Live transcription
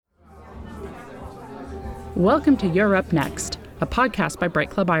Welcome to You're Up Next, a podcast by Bright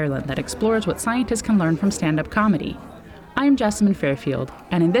Club Ireland that explores what scientists can learn from stand-up comedy. I'm Jessamine Fairfield,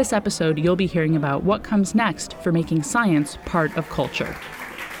 and in this episode you'll be hearing about what comes next for making science part of culture.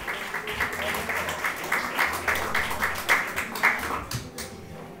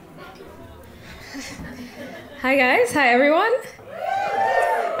 Hi guys, hi everyone.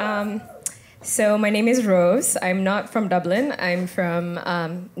 So my name is Rose. I'm not from Dublin. I'm from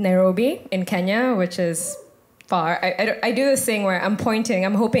Nairobi in Kenya, which is far. I do this thing where I'm pointing.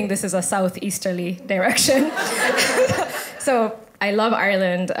 I'm hoping this is a southeasterly direction. So I love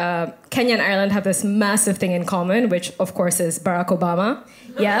Ireland. Kenya and Ireland have this massive thing in common, which of course is Barack Obama.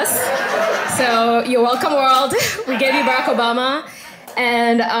 Yes. So you're welcome, world. We gave you Barack Obama.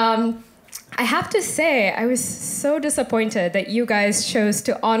 And I have to say, I was so disappointed that you guys chose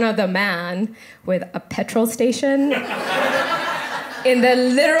to honor the man with a petrol station in the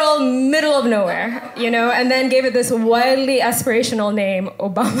literal middle of nowhere, you know, and then gave it this wildly aspirational name,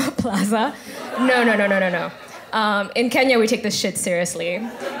 Obama Plaza. No. In Kenya, we take this shit seriously.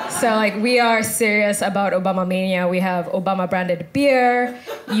 So, like, we are serious about Obama mania. We have Obama-branded beer.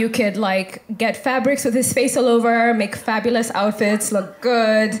 You could, like, get fabrics with his face all over, make fabulous outfits, look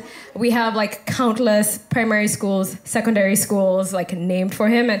good. We have, like, countless primary schools, secondary schools, like, named for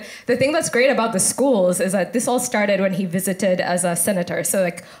him. And the thing that's great about the schools is that this all started when he visited as a senator. So,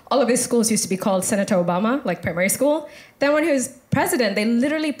 like, all of his schools used to be called Senator Obama, like primary school. Then when he was president, they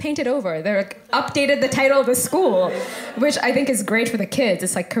literally painted over. They updated the title of the school, which I think is great for the kids.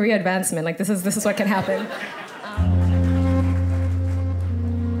 It's like career advancement. Like, this is what can happen.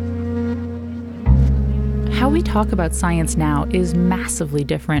 How we talk about science now is massively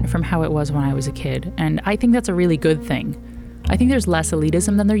different from how it was when I was a kid, and I think that's a really good thing. I think there's less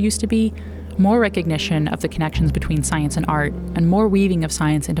elitism than there used to be, more recognition of the connections between science and art, and more weaving of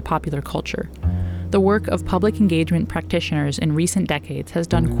science into popular culture. The work of public engagement practitioners in recent decades has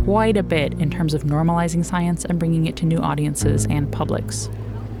done quite a bit in terms of normalizing science and bringing it to new audiences and publics.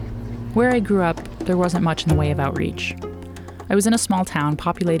 Where I grew up, there wasn't much in the way of outreach. I was in a small town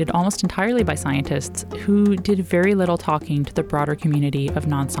populated almost entirely by scientists who did very little talking to the broader community of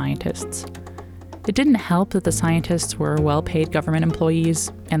non-scientists. It didn't help that the scientists were well-paid government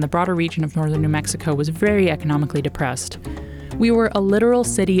employees, and the broader region of northern New Mexico was very economically depressed. We were a literal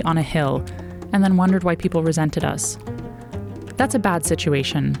city on a hill, and then wondered why people resented us. That's a bad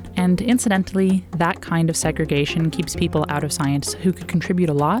situation, and incidentally, that kind of segregation keeps people out of science who could contribute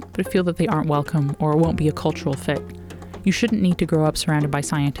a lot but feel that they aren't welcome or won't be a cultural fit. You shouldn't need to grow up surrounded by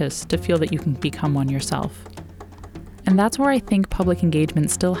scientists to feel that you can become one yourself. And that's where I think public engagement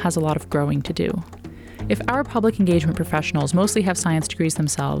still has a lot of growing to do. If our public engagement professionals mostly have science degrees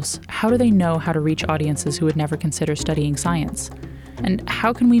themselves, how do they know how to reach audiences who would never consider studying science? And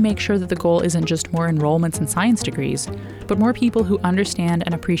how can we make sure that the goal isn't just more enrollments in science degrees, but more people who understand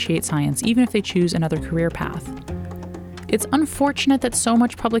and appreciate science, even if they choose another career path? It's unfortunate that so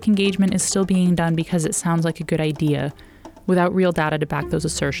much public engagement is still being done because it sounds like a good idea, without real data to back those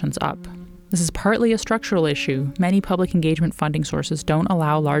assertions up. This is partly a structural issue. Many public engagement funding sources don't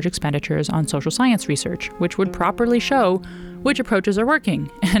allow large expenditures on social science research, which would properly show which approaches are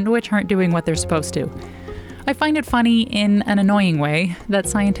working and which aren't doing what they're supposed to. I find it funny, in an annoying way, that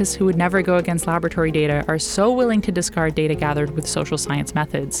scientists who would never go against laboratory data are so willing to discard data gathered with social science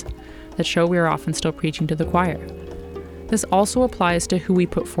methods that show we are often still preaching to the choir. This also applies to who we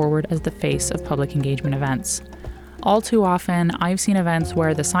put forward as the face of public engagement events. All too often, I've seen events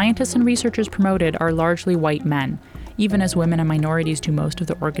where the scientists and researchers promoted are largely white men, even as women and minorities do most of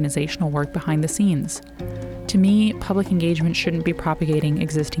the organizational work behind the scenes. To me, public engagement shouldn't be propagating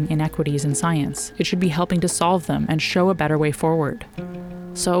existing inequities in science. It should be helping to solve them and show a better way forward.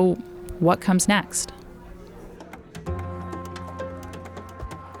 So, what comes next?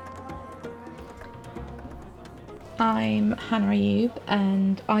 I'm Hannah Ayub,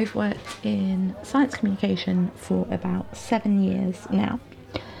 and I've worked in science communication for about 7 years now.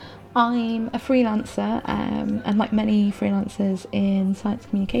 I'm a freelancer, and like many freelancers in science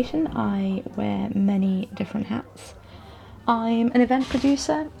communication, I wear many different hats. I'm an event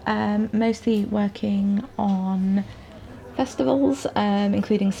producer, mostly working on festivals,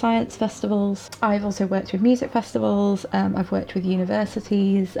 including science festivals. I've also worked with music festivals, I've worked with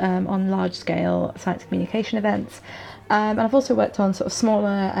universities on large-scale science communication events, and I've also worked on sort of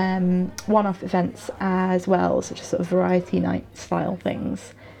smaller one-off events as well, such as sort of variety night style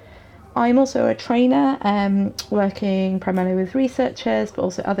things. I'm also a trainer, working primarily with researchers, but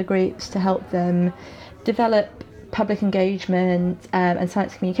also other groups to help them develop public engagement and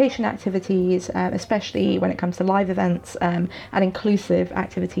science communication activities, especially when it comes to live events and inclusive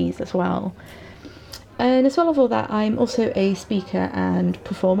activities as well. And as well as all that, I'm also a speaker and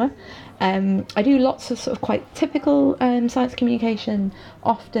performer. I do lots of sort of quite typical science communication,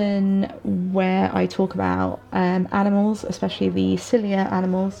 often where I talk about animals, especially the cilia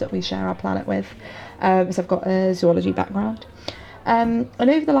animals that we share our planet with, as I've got a zoology background. And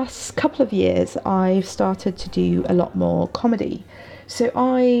over the last couple of years, I've started to do a lot more comedy. So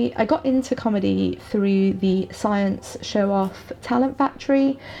I got into comedy through the Science Show Off Talent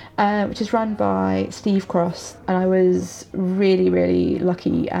Factory, which is run by Steve Cross, and I was really, really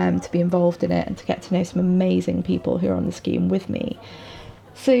lucky to be involved in it and to get to know some amazing people who are on the scheme with me.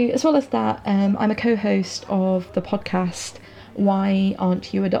 So as well as that, I'm a co-host of the podcast Why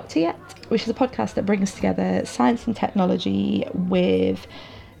Aren't You a Doctor Yet?, which is a podcast that brings together science and technology with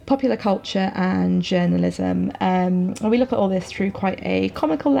popular culture and journalism. And we look at all this through quite a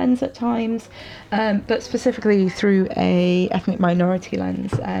comical lens at times, but specifically through a ethnic minority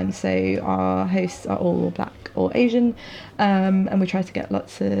lens. So our hosts are all Black or Asian, and we try to get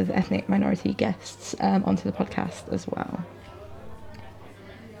lots of ethnic minority guests onto the podcast as well.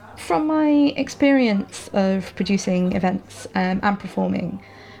 From my experience of producing events and performing,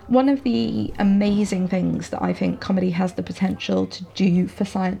 one of the amazing things that I think comedy has the potential to do for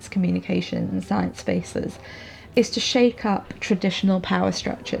science communication and science spaces is to shake up traditional power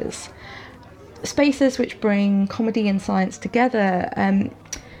structures. Spaces which bring comedy and science together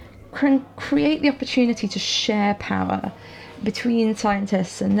can create the opportunity to share power between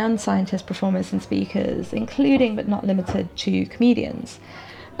scientists and non-scientist performers and speakers, including but not limited to comedians.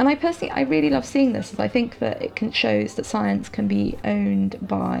 And I really love seeing this, as I think that it shows that science can be owned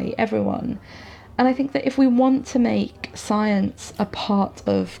by everyone. And I think that if we want to make science a part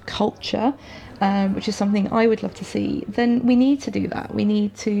of culture, which is something I would love to see, then we need to do that. We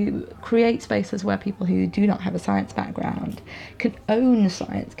need to create spaces where people who do not have a science background can own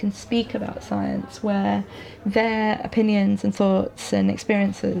science, can speak about science, where their opinions and thoughts and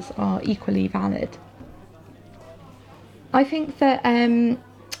experiences are equally valid. I think that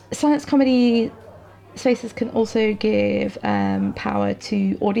science comedy spaces can also give power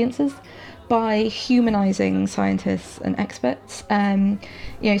to audiences by humanising scientists and experts. Seeing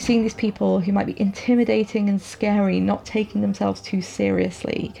these people who might be intimidating and scary, not taking themselves too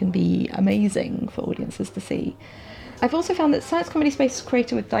seriously, can be amazing for audiences to see. I've also found that science comedy spaces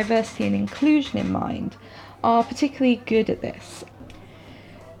created with diversity and inclusion in mind are particularly good at this.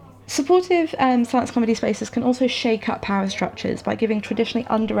 Supportive science comedy spaces can also shake up power structures by giving traditionally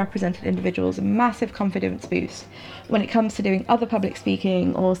underrepresented individuals a massive confidence boost when it comes to doing other public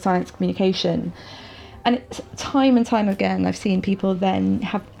speaking or science communication. And it's time and time again I've seen people then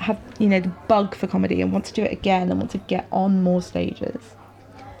have the bug for comedy and want to do it again and want to get on more stages.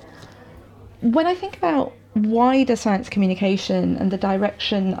 When I think about wider science communication and the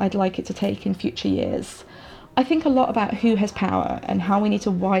direction I'd like it to take in future years, I think a lot about who has power and how we need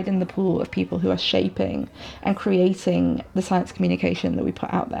to widen the pool of people who are shaping and creating the science communication that we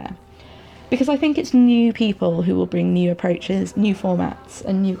put out there. Because I think it's new people who will bring new approaches, new formats,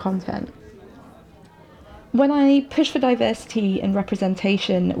 and new content. When I push for diversity and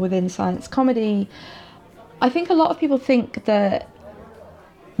representation within science comedy, I think a lot of people think that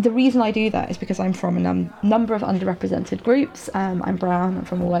the reason I do that is because I'm from a number of underrepresented groups. I'm brown, I'm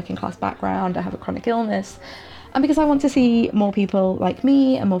from a working class background, I have a chronic illness, and because I want to see more people like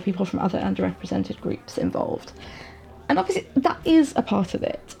me and more people from other underrepresented groups involved. And obviously that is a part of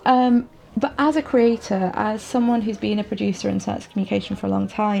it. But as a creator, as someone who's been a producer in science communication for a long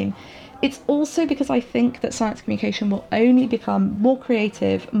time, it's also because I think that science communication will only become more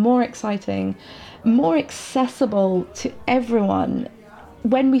creative, more exciting, more accessible to everyone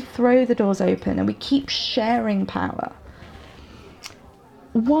when we throw the doors open and we keep sharing power.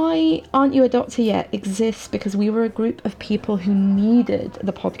 Why Aren't You a Doctor Yet exists because we were a group of people who needed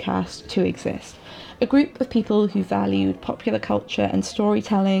the podcast to exist. A group of people who valued popular culture and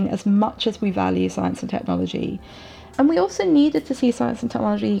storytelling as much as we value science and technology. And we also needed to see science and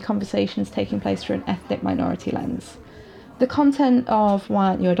technology conversations taking place through an ethnic minority lens. The content of Why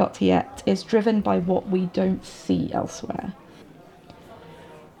Aren't You a Doctor Yet is driven by what we don't see elsewhere.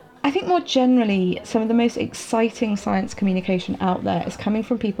 I think more generally, some of the most exciting science communication out there is coming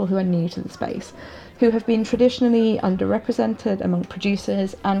from people who are new to the space, who have been traditionally underrepresented among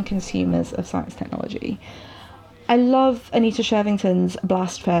producers and consumers of science technology. I love Anita Shervington's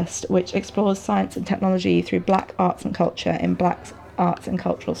Blast Fest, which explores science and technology through Black arts and culture in Black arts and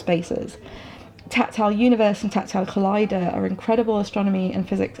cultural spaces. Tactile Universe and Tactile Collider are incredible astronomy and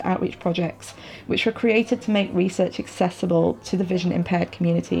physics outreach projects which were created to make research accessible to the vision impaired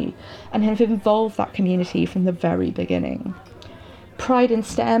community and have involved that community from the very beginning. Pride in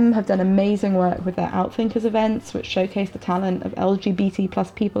STEM have done amazing work with their Outthinkers events, which showcase the talent of LGBT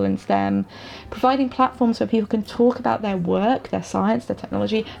plus people in STEM, providing platforms where people can talk about their work, their science, their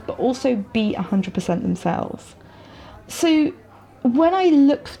technology, but also be 100% themselves. So when I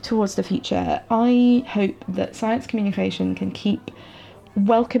look towards the future, I hope that science communication can keep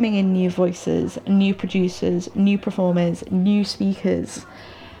welcoming in new voices, new producers, new performers, new speakers.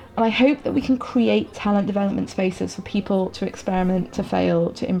 And I hope that we can create talent development spaces for people to experiment, to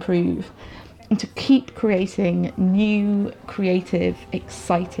fail, to improve, and to keep creating new, creative,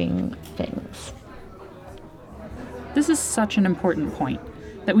 exciting things. This is such an important point,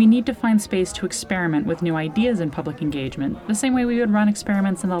 that we need to find space to experiment with new ideas in public engagement, the same way we would run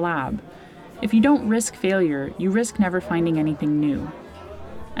experiments in the lab. If you don't risk failure, you risk never finding anything new.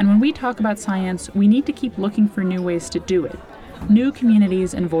 And when we talk about science, we need to keep looking for new ways to do it. New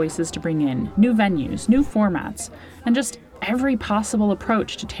communities and voices to bring in, new venues, new formats, and just every possible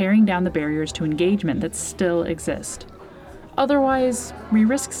approach to tearing down the barriers to engagement that still exist. Otherwise, we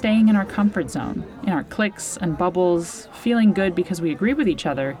risk staying in our comfort zone, in our cliques and bubbles, feeling good because we agree with each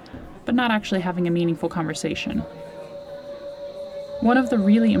other, but not actually having a meaningful conversation. One of the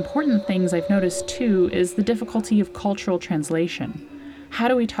really important things I've noticed too is the difficulty of cultural translation. How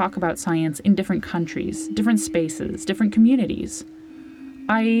do we talk about science in different countries, different spaces, different communities?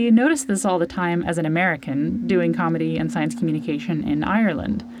 I notice this all the time as an American doing comedy and science communication in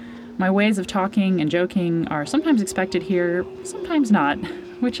Ireland. My ways of talking and joking are sometimes expected here, sometimes not,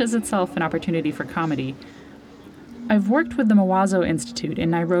 which is itself an opportunity for comedy. I've worked with the Mawazo Institute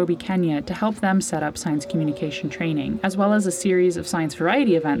in Nairobi, Kenya to help them set up science communication training, as well as a series of science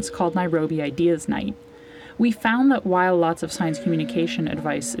variety events called Nairobi Ideas Night. We found that while lots of science communication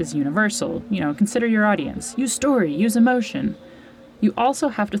advice is universal, consider your audience, use story, use emotion, you also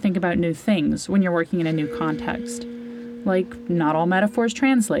have to think about new things when you're working in a new context. Like, not all metaphors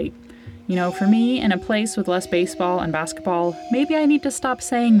translate. For me, in a place with less baseball and basketball, maybe I need to stop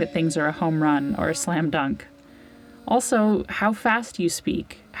saying that things are a home run or a slam dunk. Also, how fast you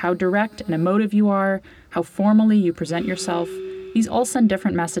speak, how direct and emotive you are, how formally you present yourself, these all send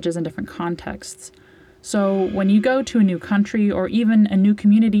different messages in different contexts. So when you go to a new country or even a new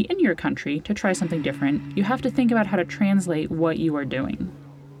community in your country to try something different, you have to think about how to translate what you are doing.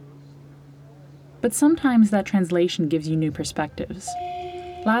 But sometimes that translation gives you new perspectives.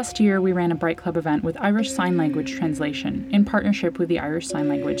 Last year, we ran a Bright Club event with Irish Sign Language translation in partnership with the Irish Sign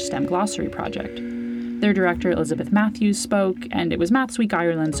Language STEM Glossary Project. Their director, Elizabeth Matthews, spoke, and it was Maths Week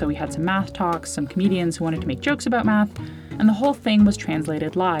Ireland, so we had some math talks, some comedians who wanted to make jokes about math, and the whole thing was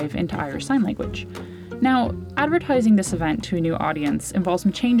translated live into Irish Sign Language. Now, advertising this event to a new audience involves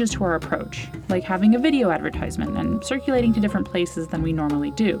some changes to our approach, like having a video advertisement and circulating to different places than we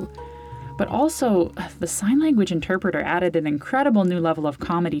normally do. But also, the sign language interpreter added an incredible new level of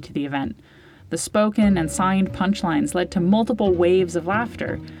comedy to the event. The spoken and signed punchlines led to multiple waves of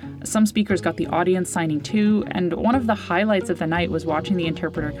laughter. Some speakers got the audience signing too, and one of the highlights of the night was watching the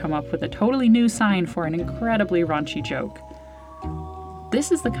interpreter come up with a totally new sign for an incredibly raunchy joke. This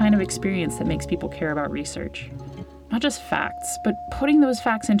is the kind of experience that makes people care about research. Not just facts, but putting those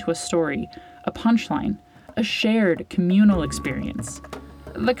facts into a story, a punchline, a shared communal experience.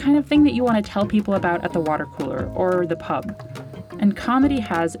 The kind of thing that you want to tell people about at the water cooler or the pub. And comedy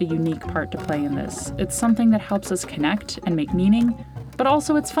has a unique part to play in this. It's something that helps us connect and make meaning, but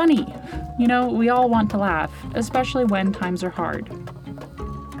also it's funny. We all want to laugh, especially when times are hard.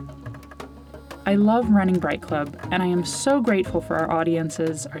 I love running Bright Club, and I am so grateful for our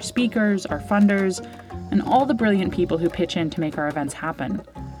audiences, our speakers, our funders, and all the brilliant people who pitch in to make our events happen.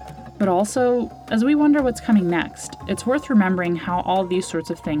 But also, as we wonder what's coming next, it's worth remembering how all these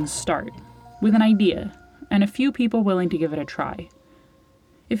sorts of things start, with an idea, and a few people willing to give it a try.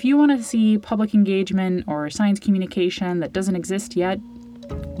 If you want to see public engagement or science communication that doesn't exist yet,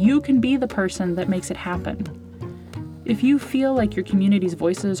 you can be the person that makes it happen. If you feel like your community's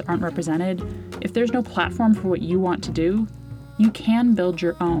voices aren't represented, if there's no platform for what you want to do, you can build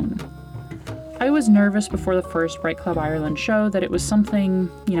your own. I was nervous before the first Bright Club Ireland show that it was something,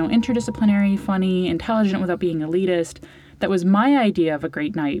 interdisciplinary, funny, intelligent without being elitist, that was my idea of a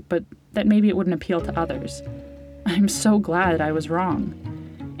great night, but that maybe it wouldn't appeal to others. I'm so glad I was wrong.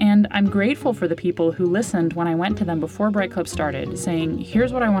 And I'm grateful for the people who listened when I went to them before Bright Club started, saying,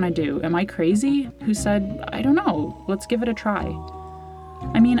 here's what I want to do. Am I crazy? Who said, I don't know, let's give it a try.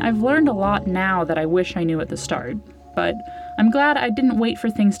 I've learned a lot now that I wish I knew at the start, but I'm glad I didn't wait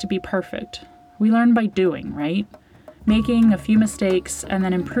for things to be perfect. We learn by doing, right? Making a few mistakes and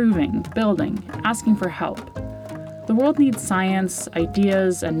then improving, building, asking for help. The world needs science,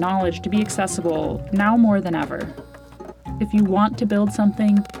 ideas, and knowledge to be accessible now more than ever. If you want to build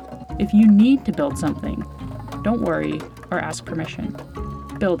something, if you need to build something, don't worry or ask permission.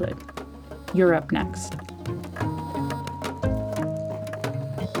 Build it. You're up next.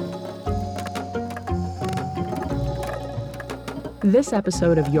 This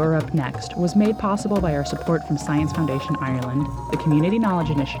episode of You're Up Next was made possible by our support from Science Foundation Ireland, the Community Knowledge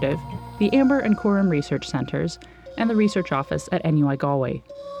Initiative, the Amber and Coram Research Centres, and the Research Office at NUI Galway.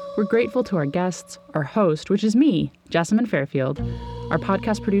 We're grateful to our guests, our host, which is me, Jessamine Fairfield, our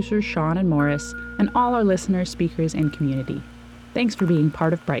podcast producers, Sean and Morris, and all our listeners, speakers, and community. Thanks for being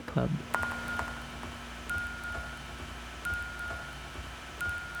part of Bright Club.